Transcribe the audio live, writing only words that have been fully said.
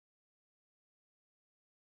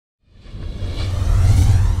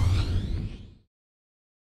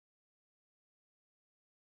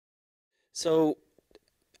So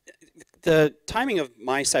the timing of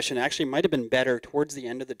my session actually might have been better towards the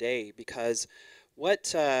end of the day, because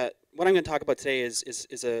what I'm going to talk about today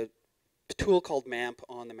is a tool called MAMP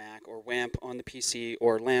on the Mac, or WAMP on the PC,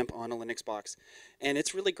 or LAMP on a Linux box. And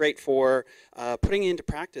it's really great for putting into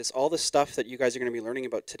practice all the stuff that you guys are going to be learning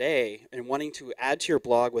about today and wanting to add to your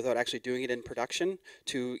blog without actually doing it in production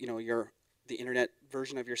to the internet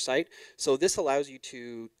version of your site. So this allows you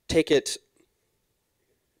to take it,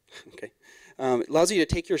 okay, it allows you to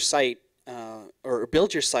take your site or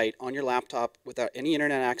build your site on your laptop without any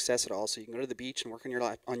internet access at all. So you can go to the beach and work on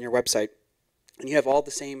your website, and you have all the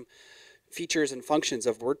same features and functions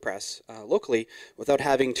of WordPress locally without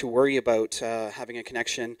having to worry about having a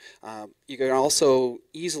connection. You can also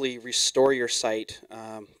easily restore your site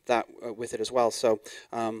with it as well. So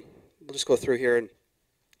we'll just go through here.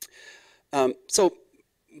 And so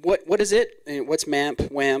what is it? What's MAMP,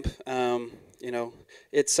 WAMP?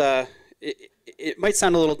 It might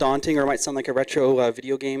sound a little daunting, or it might sound like a retro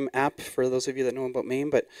video game app for those of you that know about MAME,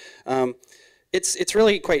 but it's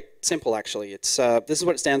really quite simple, actually. This is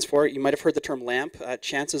what it stands for. You might have heard the term LAMP.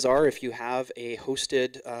 Chances are, if you have a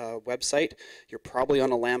hosted website, you're probably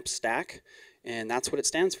on a LAMP stack, and that's what it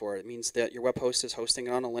stands for. It means that your web host is hosting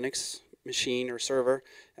it on a Linux machine or server.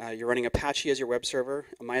 You're running Apache as your web server,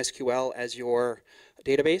 MySQL as your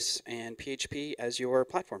database, and PHP as your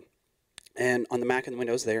platform. And on the Mac and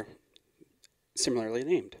Windows, they're similarly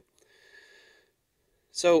named.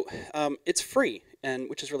 So it's free,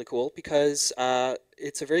 which is really cool, because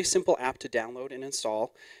it's a very simple app to download and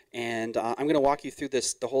install. And I'm going to walk you through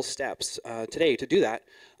the whole steps today. To do that,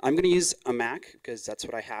 I'm going to use a Mac, because that's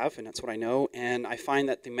what I have and that's what I know. And I find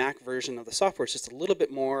that the Mac version of the software is just a little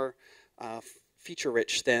bit more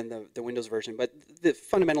feature-rich than the Windows version. But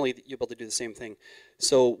fundamentally, you'll be able to do the same thing.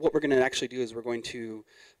 So what we're going to actually do is we're going to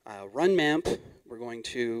run MAMP. We're going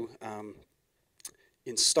to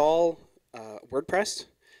install WordPress,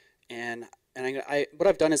 and what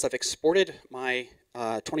I've done is I've exported my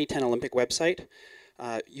 2010 Olympic website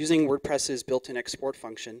using WordPress's built-in export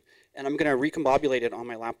function, and I'm going to recombobulate it on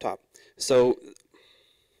my laptop. So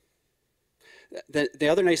the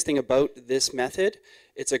other nice thing about this method,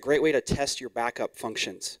 it's a great way to test your backup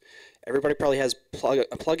functions. Everybody probably has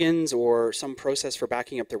plugins or some process for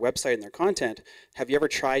backing up their website and their content. Have you ever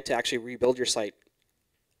tried to actually rebuild your site,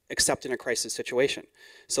 except in a crisis situation?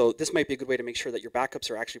 So this might be a good way to make sure that your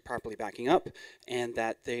backups are actually properly backing up, and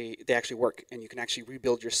that they actually work, and you can actually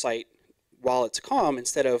rebuild your site while it's calm,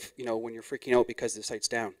 instead of when you're freaking out because the site's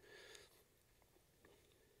down.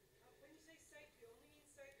 When you say site, do you only mean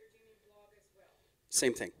site, or do you mean blog as well?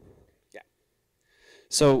 Same thing, yeah.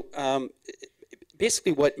 So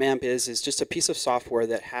basically what MAMP is just a piece of software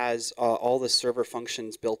that has all the server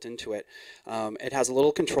functions built into it. It has a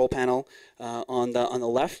little control panel. On the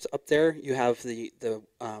left up there, you have the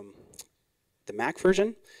Mac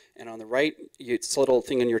version, and on the right, it's a little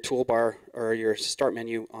thing in your toolbar or your start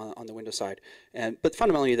menu on the Windows side. But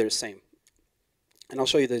fundamentally, they're the same. And I'll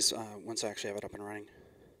show you this once I actually have it up and running.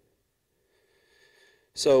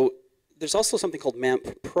 So there's also something called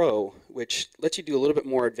MAMP Pro, which lets you do a little bit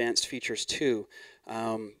more advanced features too.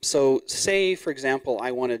 So say, for example,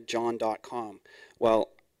 I wanted john.com. Well,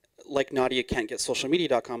 like Nadia can't get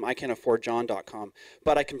socialmedia.com, I can't afford john.com,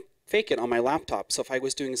 but I can fake it on my laptop. So if I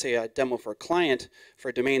was doing, say, a demo for a client for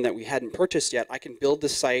a domain that we hadn't purchased yet, I can build the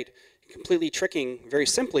site completely tricking, very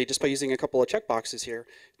simply, just by using a couple of checkboxes here,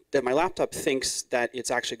 that my laptop thinks that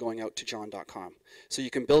it's actually going out to john.com. So you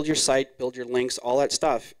can build your site, build your links, all that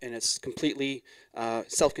stuff, and it's completely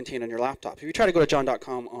self-contained on your laptop. If you try to go to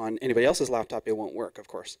john.com on anybody else's laptop, it won't work, of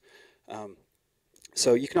course.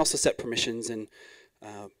 So you can also set permissions and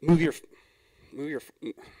you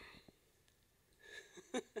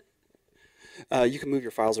can move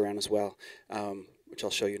your files around as well, which I'll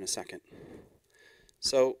show you in a second.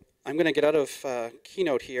 So I'm going to get out of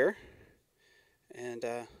Keynote here and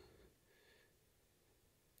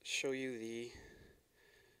show you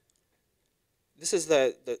this is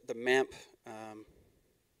the MAMP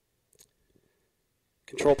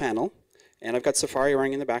control panel, and I've got Safari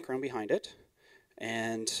running in the background behind it,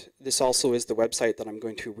 and this also is the website that I'm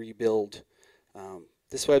going to rebuild.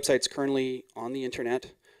 This website's currently on the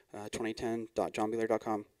internet,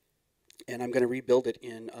 2010.johnbiehler.com, and I'm going to rebuild it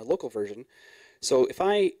in a local version. So if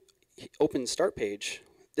I open Start Page,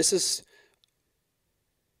 this is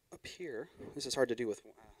up here. This is hard to do with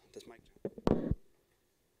this mic.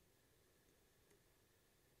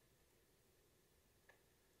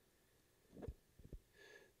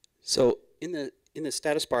 So in the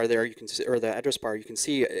status bar there, you can see, or the address bar, you can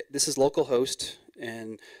see this is localhost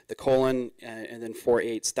and the colon and then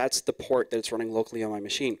 4.8. That's the port that it's running locally on my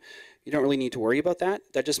machine. You don't really need to worry about that.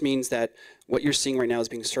 That just means that what you're seeing right now is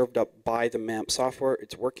being served up by the MAMP software.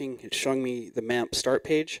 It's working. It's showing me the MAMP start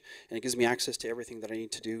page, and it gives me access to everything that I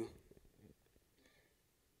need to do.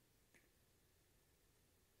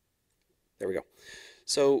 There we go.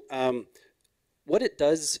 So what it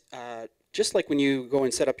does, just like when you go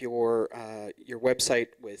and set up your website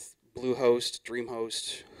with Bluehost,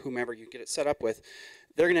 DreamHost, whomever you get it set up with,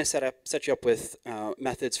 they're going to set you up with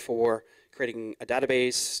methods for creating a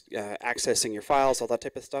database, accessing your files, all that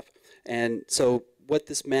type of stuff. And so what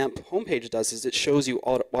this MAMP homepage does is it shows you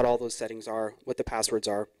what all those settings are, what the passwords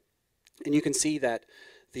are. And you can see that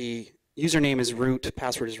the username is root,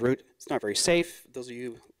 password is root. It's not very safe, those of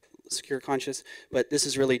you secure conscious, but this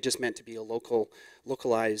is really just meant to be a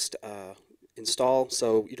localized install,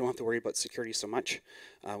 so you don't have to worry about security so much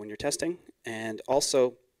when you're testing. And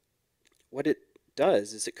also, what it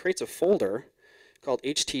does is it creates a folder called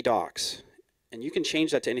htdocs, and you can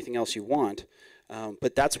change that to anything else you want,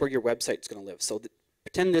 but that's where your website's going to live. So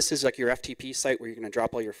pretend this is like your FTP site where you're going to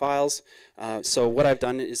drop all your files. So what I've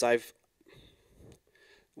done is I've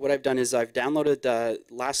downloaded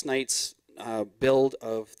last night's build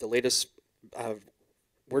of the latest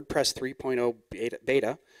WordPress 3.0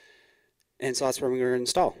 beta, and so that's where we're going to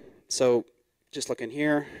install. So just look in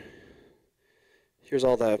here. Here's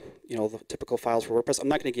all the the typical files for WordPress. I'm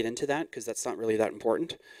not going to get into that because that's not really that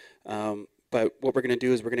important. But what we're going to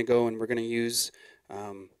do is we're going to go and we're going to use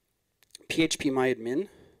phpMyAdmin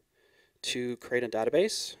to create a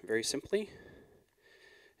database very simply.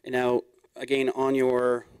 And now again, on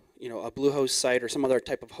your a Bluehost site or some other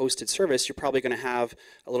type of hosted service, you're probably going to have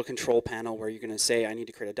a little control panel where you're going to say, I need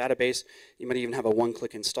to create a database. You might even have a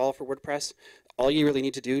one-click install for WordPress. All you really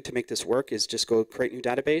need to do to make this work is just go create new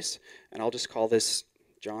database, and I'll just call this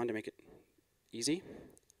John to make it easy.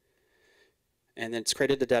 And then it's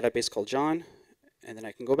created a database called John, and then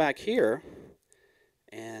I can go back here,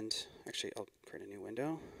 and actually I'll create a new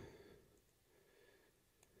window.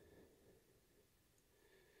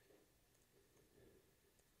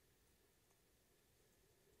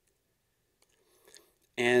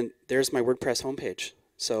 And there's my WordPress homepage.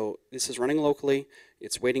 So this is running locally.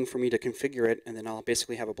 It's waiting for me to configure it, and then I'll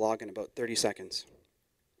basically have a blog in about 30 seconds.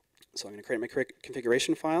 So I'm going to create my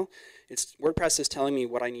configuration file. WordPress is telling me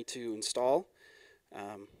what I need to install.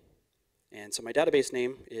 And so my database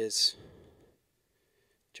name is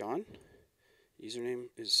John. Username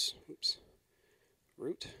is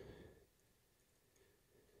root.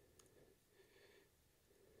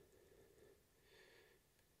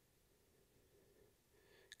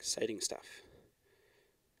 Exciting stuff.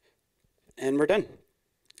 And we're done.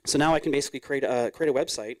 So now I can basically create a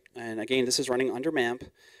website, and again, this is running under MAMP,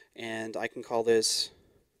 and I can call this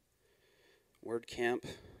WordCamp.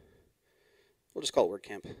 We'll just call it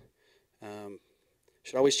WordCamp.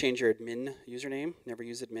 Should always change your admin username. Never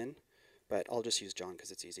use admin, but I'll just use John because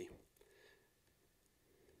it's easy.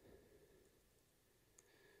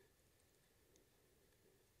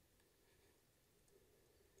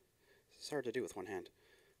 It's hard to do with one hand.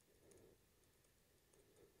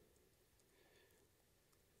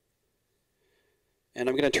 And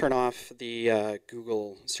I'm going to turn off the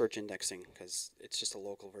Google search indexing because it's just a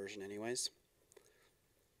local version anyways.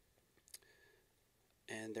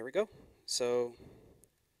 And there we go. So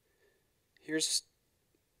here's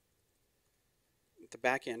the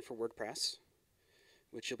back end for WordPress,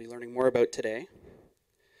 which you'll be learning more about today.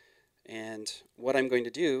 And what I'm going to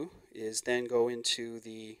do is then go into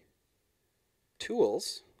the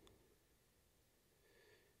tools,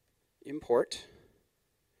 import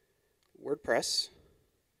WordPress.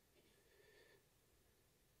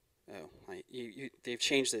 Oh, they've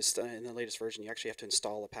changed this in the latest version. You actually have to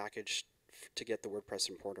install a package to get the WordPress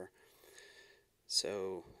importer.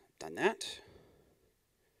 So, done that.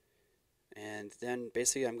 And then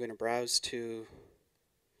basically I'm going to browse to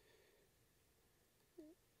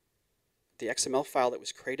the XML file that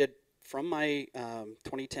was created from my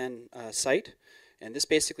 2010 site. And this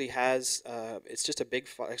basically has, it's just a big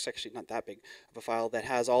file, it's actually not that big of a file that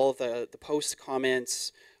has all of the posts,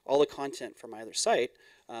 comments, all the content from my other site.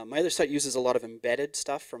 My other site uses a lot of embedded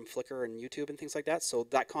stuff from Flickr and YouTube and things like that, so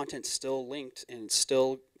that content's still linked and it's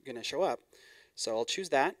still going to show up. So I'll choose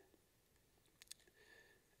that.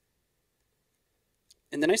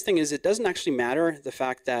 And the nice thing is it doesn't actually matter the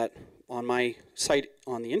fact that on my site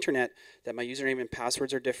on the internet that my username and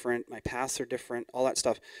passwords are different, my paths are different, all that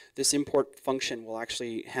stuff. This import function will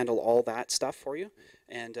actually handle all that stuff for you.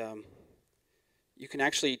 And you can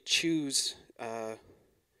actually choose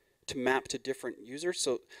to map to different users.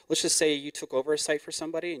 So let's just say you took over a site for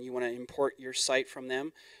somebody and you want to import your site from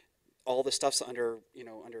them. All the stuff's under,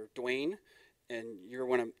 under Dwayne. and you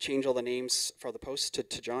want to change all the names for the posts to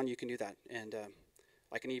John, you can do that. And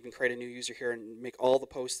I can even create a new user here and make all the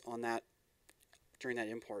posts on that during that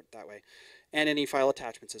import that way. And any file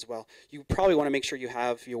attachments as well. You probably want to make sure you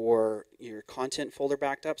have your content folder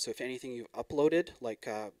backed up. So if anything you've uploaded, like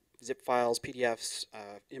zip files, PDFs,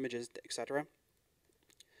 images, etc.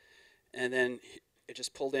 And then it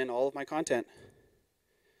just pulled in all of my content.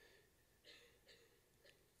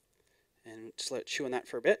 And just let it chew on that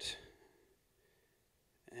for a bit.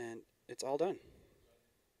 And it's all done.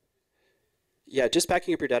 Yeah, just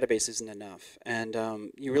backing up your database isn't enough. And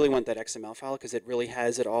you really want that XML file because it really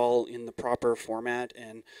has it all in the proper format.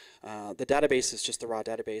 And the database is just the raw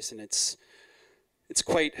database, and it's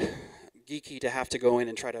quite geeky to have to go in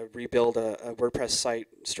and try to rebuild a WordPress site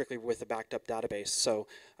strictly with a backed up database. So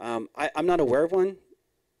I'm not aware of one,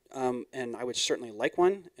 and I would certainly like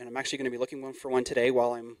one. And I'm actually going to be looking for one today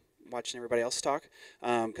while I'm watching everybody else talk,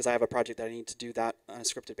 because I have a project that I need to do that on a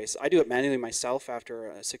scripted basis. I do it manually myself after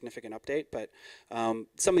a significant update, but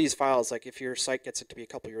some of these files, like if your site gets it to be a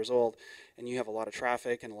couple years old and you have a lot of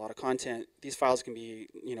traffic and a lot of content, these files can be,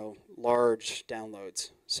 you know, large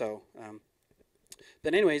downloads. So,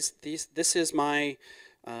 but anyways, this is my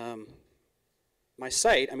my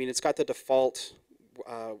site. I mean, it's got the default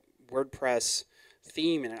WordPress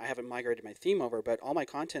theme in it. I haven't migrated my theme over, but all my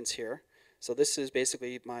content's here. So this is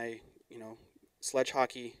basically my, you know, sledge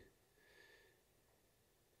hockey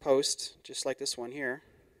post, just like this one here.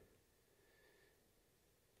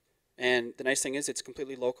 And the nice thing is it's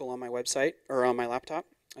completely local on my website, or on my laptop.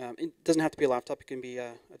 It doesn't have to be a laptop, it can be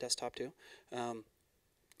a desktop too.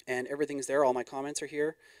 And everything's there, all my comments are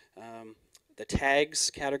here. The tags,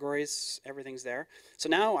 categories, everything's there. So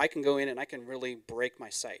now I can go in and I can really break my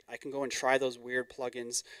site. I can go and try those weird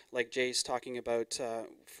plugins like Jay's talking about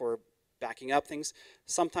for backing up things.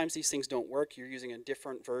 Sometimes these things don't work. You're using a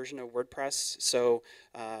different version of WordPress, so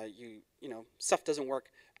you know, stuff doesn't work.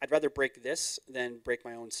 I'd rather break this than break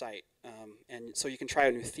my own site. And so you can try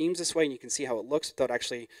out new themes this way, and you can see how it looks without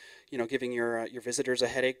actually, you know, giving your visitors a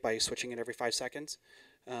headache by switching it every 5 seconds.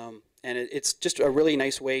 And it's just a really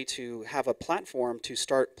nice way to have a platform to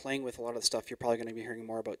start playing with a lot of the stuff you're probably going to be hearing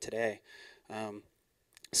more about today.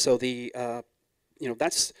 So the you know,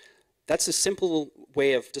 that's a simple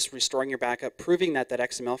way of just restoring your backup, proving that that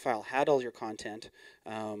XML file had all your content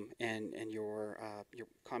and your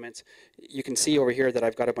comments. You can see over here that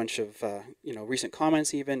I've got a bunch of you know, recent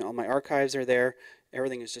comments. Even all my archives are there.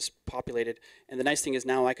 Everything is just populated. And the nice thing is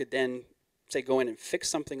now I could then say go in and fix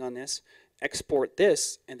something on this, export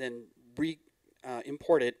this, and then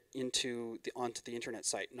import it onto the internet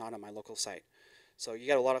site, not on my local site. So you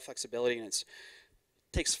got a lot of flexibility, and it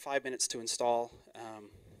takes 5 minutes to install.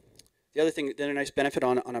 The other thing, the other nice benefit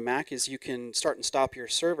on a Mac is you can start and stop your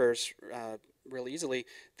servers really easily.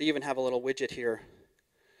 They even have a little widget here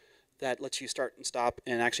that lets you start and stop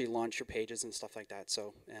and actually launch your pages and stuff like that.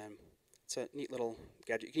 So it's a neat little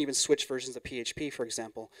gadget. You can even switch versions of PHP, for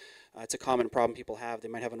example. It's a common problem people have. They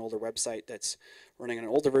might have an older website that's running an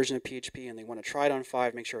older version of PHP and they want to try it on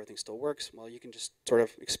 5, make sure everything still works. Well, you can just sort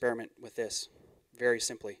of experiment with this very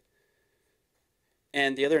simply.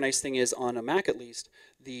 And the other nice thing is, on a Mac at least,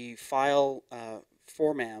 the file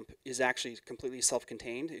for MAMP is actually completely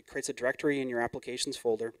self-contained. It creates a directory in your applications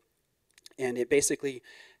folder, and it basically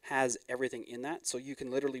has everything in that. So you can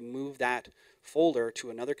literally move that folder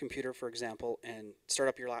to another computer, for example, and start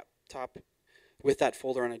up your laptop with that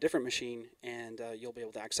folder on a different machine, and you'll be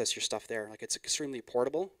able to access your stuff there. Like, it's extremely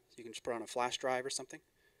portable. You can just put it on a flash drive or something.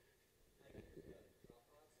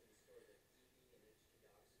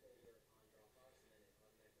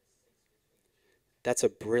 That's a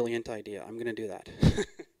brilliant idea. I'm going to do that.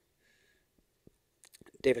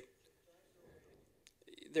 David?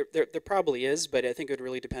 There probably is, but I think it would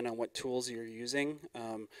really depend on what tools you're using.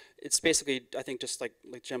 It's basically, I think, just like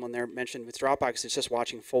Jim there mentioned with Dropbox, it's just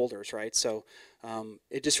watching folders, right? So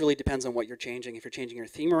it just really depends on what you're changing. If you're changing your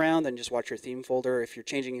theme around, then just watch your theme folder. If you're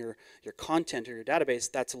changing your content or your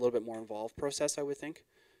database, that's a little bit more involved process, I would think.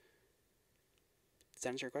 Does that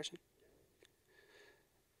answer your question?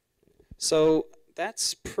 So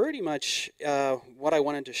that's pretty much what I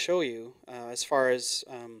wanted to show you as far as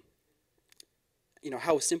you know,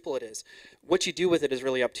 how simple it is. What you do with it is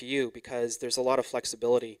really up to you, because there's a lot of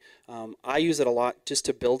flexibility. I use it a lot just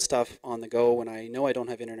to build stuff on the go when I know I don't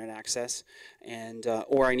have internet access, and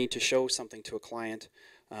or I need to show something to a client.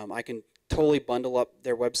 I can totally bundle up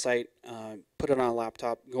their website, put it on a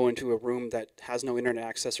laptop, go into a room that has no internet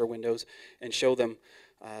access or Windows, and show them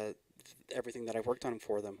everything that I've worked on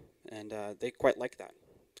for them. And they quite like that,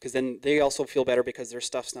 because then they also feel better because their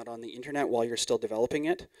stuff's not on the internet while you're still developing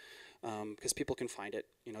it. because people can find it,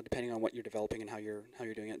 depending on what you're developing and how you're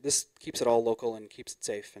doing it. This keeps it all local and keeps it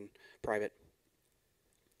safe and private.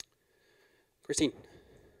 Christine.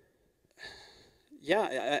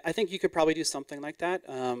 Yeah, I think you could probably do something like that.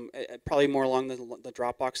 Probably more along the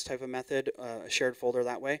Dropbox type of method, a shared folder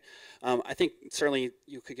that way. I think certainly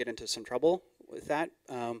you could get into some trouble with that.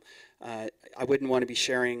 I wouldn't want to be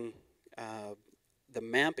sharing the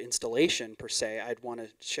MAMP installation per se. I'd want to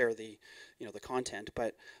share the content,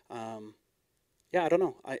 but yeah, I don't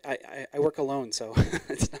know. I work alone, so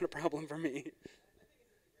it's not a problem for me.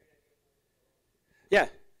 Yeah,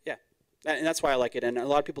 yeah. And that's why I like it. And a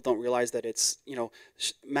lot of people don't realize that it's,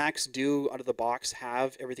 Macs do out of the box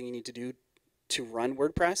have everything you need to do to run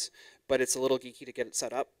WordPress, but it's a little geeky to get it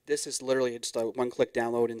set up. This is literally just a one-click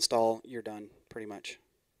download, install, you're done, pretty much.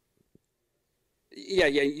 Yeah,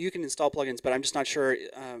 yeah, you can install plugins, but I'm just not sure.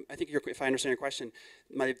 I think if I understand your question,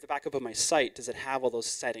 the backup of my site, does it have all those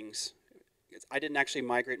settings? I didn't actually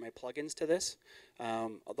migrate my plugins to this,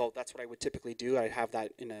 although that's what I would typically do. I have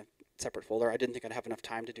that in a separate folder. I didn't think I'd have enough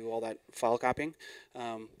time to do all that file copying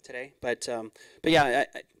today, but yeah,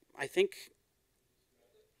 I think,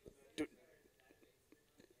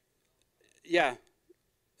 yeah.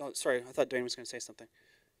 Oh, sorry, I thought Dwayne was going to say something.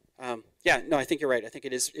 Yeah, no, I think you're right. I think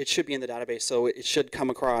it is. It should be in the database, so it should come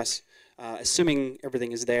across, assuming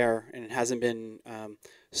everything is there and it hasn't been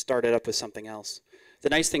started up with something else. The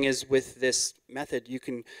nice thing is with this method, you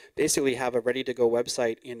can basically have a ready-to-go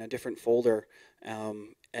website in a different folder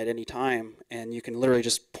at any time, and you can literally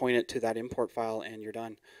just point it to that import file, and you're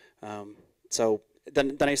done. So the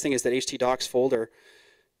nice thing is that htdocs folder,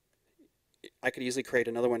 I could easily create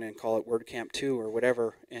another one and call it WordCamp 2 or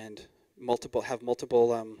whatever, and have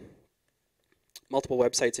multiple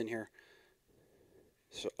websites in here,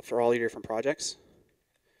 so for all your different projects.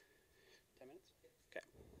 10 minutes? Okay.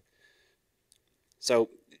 So,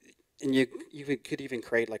 and you could even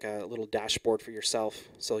create like a little dashboard for yourself,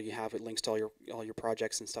 so you have it links to all your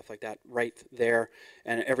projects and stuff like that right there.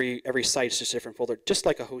 And every site is just a different folder, just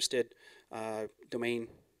like a hosted domain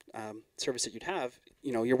service that you'd have.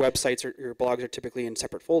 Your websites or your blogs are typically in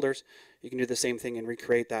separate folders. You can do the same thing and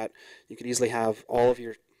recreate that. You could easily have all of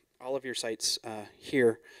your sites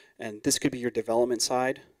here, and this could be your development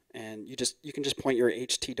side. And you can just point your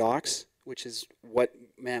htdocs, which is what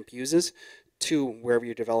MAMP uses, to wherever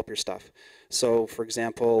you develop your stuff. So, for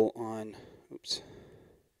example, on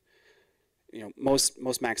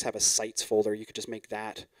most Macs have a sites folder. You could just make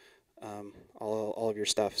that all of your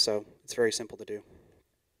stuff. So it's very simple to do.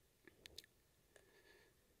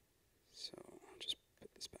 So I'll just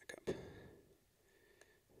put this back up.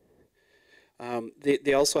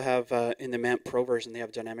 They also have, in the MAMP Pro version, they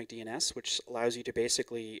have dynamic DNS, which allows you to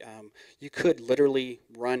basically, you could literally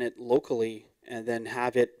run it locally and then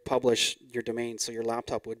have it publish your domain. So your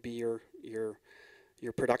laptop would be your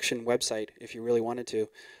production website if you really wanted to.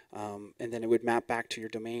 And then it would map back to your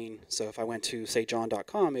domain. So if I went to, say,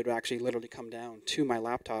 john.com, it would actually literally come down to my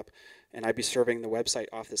laptop, and I'd be serving the website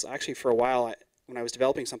off this. Actually, for a while, when I was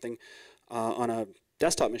developing something on a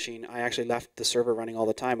desktop machine, I actually left the server running all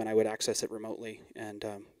the time, and I would access it remotely and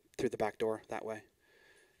through the back door that way.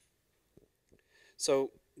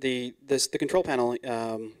 So the control panel,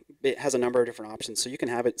 it has a number of different options. So you can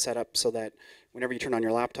have it set up so that whenever you turn on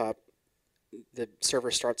your laptop, the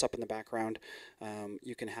server starts up in the background.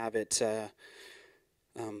 You can have it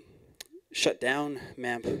shut down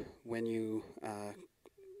MAMP when you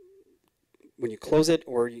close it,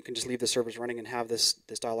 or you can just leave the servers running and have this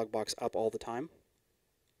dialog box up all the time.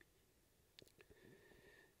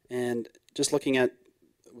 And just looking at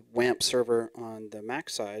WAMP server on the Mac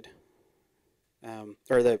side,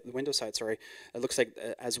 or the Windows side, sorry, it looks like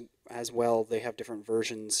as well they have different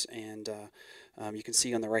versions, and you can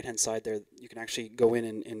see on the right hand side there you can actually go in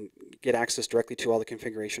and get access directly to all the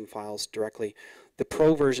configuration files directly. The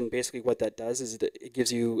Pro version, basically what that does is that it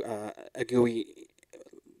gives you a GUI,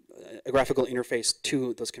 a graphical interface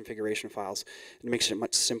to those configuration files. It makes it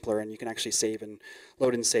much simpler, and you can actually save and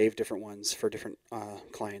load and save different ones for different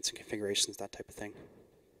clients and configurations, that type of thing.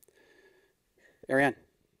 Ariane?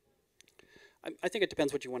 I think it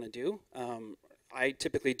depends what you want to do. I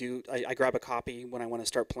typically do, I grab a copy when I want to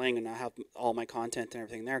start playing, and I have all my content and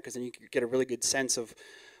everything there, because then you get a really good sense of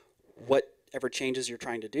whatever changes you're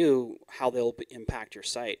trying to do, how they'll impact your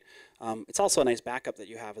site. It's also a nice backup that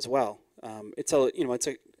you have as well. It's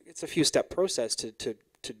a few step process to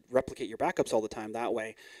replicate your backups all the time. That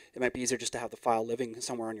way, it might be easier just to have the file living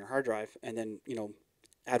somewhere on your hard drive, and then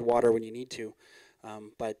add water when you need to. I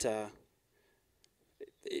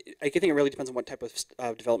think it really depends on what type of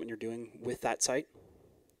development you're doing with that site.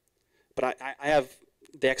 But I have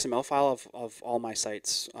the XML file of all my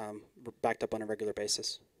sites backed up on a regular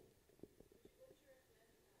basis.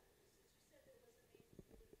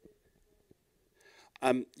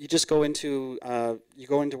 You just go into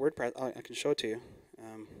WordPress. Oh, I can show it to you.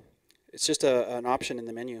 It's just an option in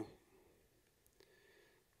the menu.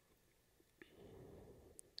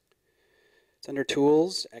 It's under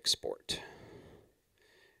Tools, Export,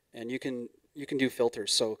 and you can do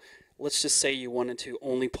filters. So let's just say you wanted to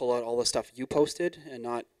only pull out all the stuff you posted, and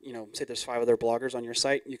not, say there's 5 other bloggers on your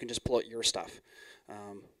site. You can just pull out your stuff,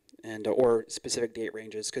 or specific date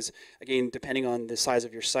ranges. Because again, depending on the size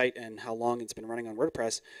of your site and how long it's been running on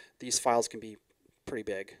WordPress, these files can be pretty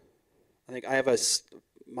big. I think I have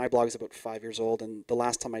my blog is about 5 years old, and the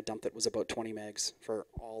last time I dumped it was about 20 megs for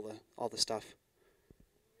all the stuff.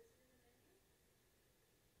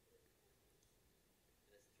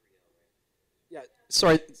 Yeah,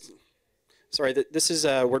 sorry. This is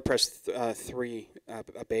WordPress 3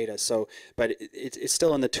 a beta. So, but it's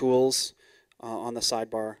still in the tools on the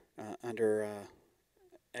sidebar under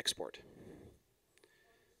export.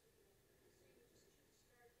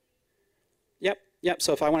 Yep.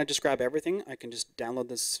 So if I want to just grab everything, I can just download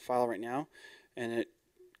this file right now, and it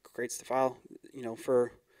creates the file.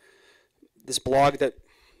 For this blog that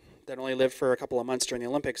only lived for a couple of months during the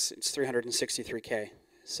Olympics, it's 363K.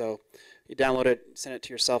 So you download it, send it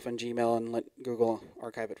to yourself in Gmail, and let Google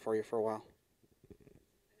archive it for you for a while.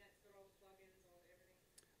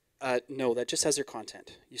 No, that just has your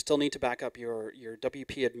content. You still need to back up your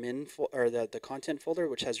WP admin or the content folder,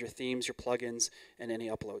 which has your themes, your plugins, and any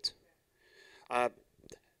uploads.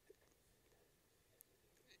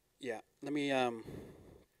 Yeah, let me 5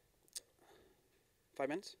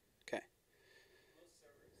 minutes. Okay.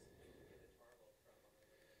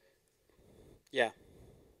 Yeah.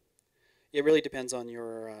 It really depends on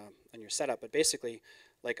your setup, but basically,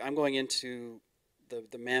 like I'm going into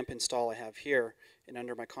the MAMP install I have here, and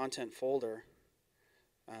under my content folder,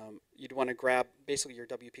 you'd want to grab basically your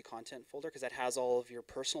WP content folder, because that has all of your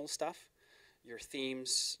personal stuff, your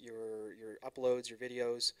themes, your uploads, your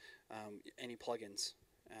videos, any plugins,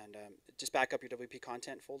 and just back up your WP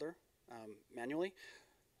content folder manually.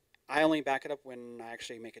 I only back it up when I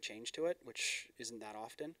actually make a change to it, which isn't that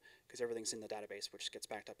often, because everything's in the database, which gets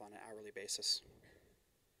backed up on an hourly basis.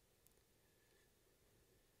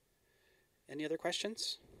 Any other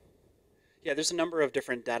questions? Yeah, there's a number of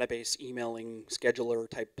different database emailing scheduler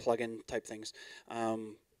type plugin type things.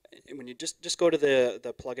 When you just go to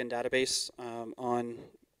the plugin database on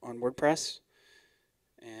WordPress,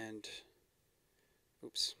 and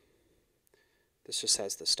oops, this just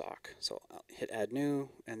has the stock. So I'll hit add new,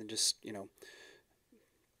 and then just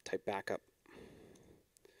type backup.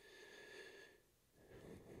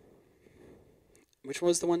 Which one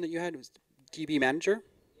was the one that you had? It was DB Manager?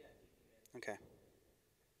 Okay.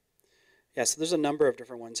 Yeah, so there's a number of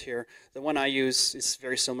different ones here. The one I use is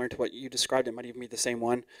very similar to what you described. It might even be the same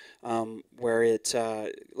one, where it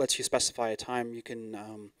lets you specify a time. You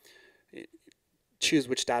can choose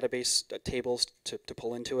which database tables to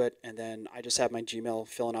pull into it, and then I just have my Gmail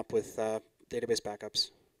filling up with database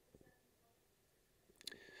backups.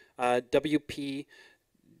 WP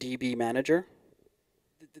DB Manager.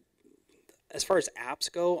 As far as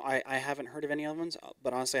apps go, I haven't heard of any other ones,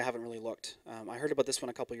 but honestly I haven't really looked. I heard about this one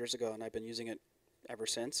a couple years ago, and I've been using it ever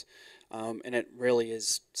since, and it really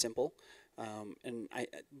is simple. And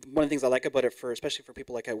one of the things I like about it, especially for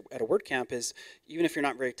people like at a WordCamp, is even if you're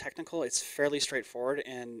not very technical, it's fairly straightforward,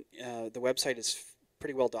 and the website is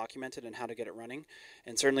pretty well documented in how to get it running.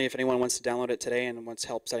 And certainly if anyone wants to download it today and wants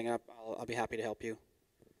help setting it up, I'll be happy to help you.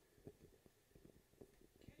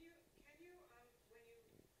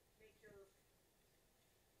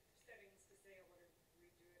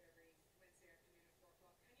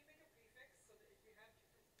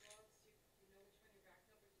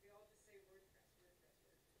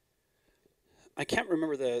 I can't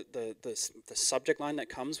remember the subject line that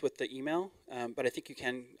comes with the email, but I think you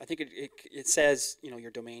can. I think it says your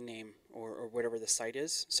domain name or whatever the site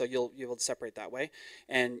is, so you'll be able to separate that way.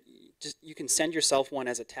 And you can send yourself one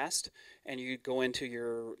as a test, and you go into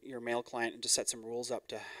your mail client and just set some rules up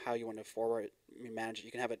to how you want to forward it, manage it.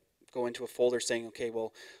 You can have it go into a folder saying, okay,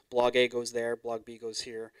 well, blog A goes there, blog B goes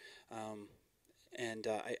here, and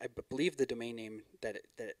I believe the domain name that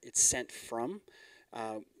it's sent from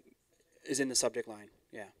is in the subject line,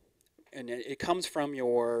 yeah, and it comes from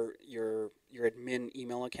your admin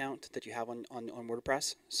email account that you have on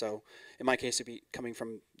WordPress. So in my case, it'd be coming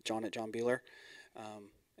from John at John Biehler,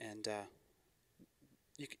 and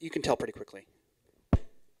you can tell pretty quickly. How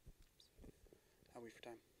are we for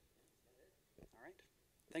time? All right,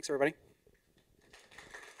 thanks everybody.